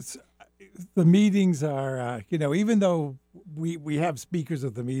meetings are, even though we have speakers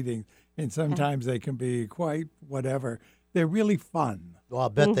at the meeting, and sometimes they can be quite whatever, they're really fun. Well, I'll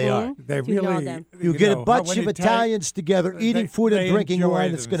bet they are. They really. You get a bunch of Italians together eating food and drinking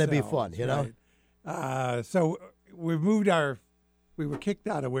wine. It's going to be fun, Right. So we were kicked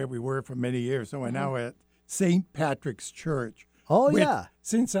out of where we were for many years, so we're now at St. Patrick's Church. Oh, yeah.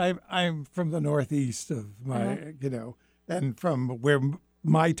 Since I'm from the northeast of my, and from where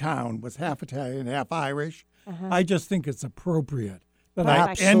my town was half Italian, half Irish, I just think it's appropriate that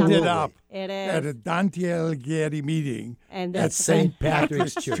I ended up at a Dante Alighieri meeting and at St.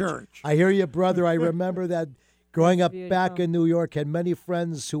 Patrick's Church. I hear you, brother. I remember that Growing up back in New York, had many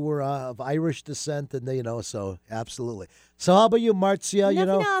friends who were of Irish descent, and they, so absolutely. So how about you, Marzia?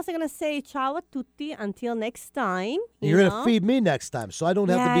 Nothing else. I'm gonna say ciao a tutti until next time. You're gonna feed me next time, so I don't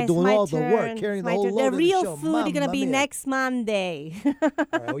have to be doing all the work, carrying the whole load of the show. The real food is gonna be next Monday. All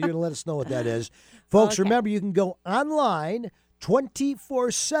right, well, you're gonna let us know what that is, folks. Okay. Remember, you can go online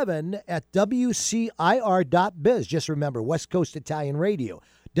 24/7 at WCIR.biz. Just remember, West Coast Italian Radio,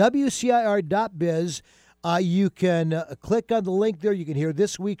 WCIR.biz. You can click on the link there. You can hear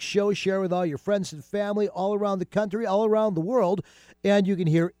this week's show, share with all your friends and family all around the country, all around the world, and you can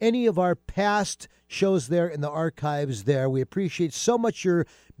hear any of our past shows there in the archives there. We appreciate so much your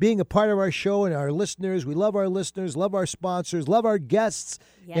being a part of our show and our listeners. We love our listeners, love our sponsors, love our guests,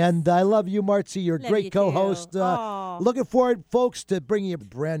 and I love you, Marcy. You're a great co-host. Looking forward, folks, to bringing you a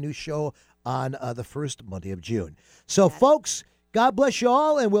brand new show on the first Monday of June. So, folks, God bless you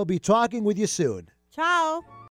all, and we'll be talking with you soon. Ciao.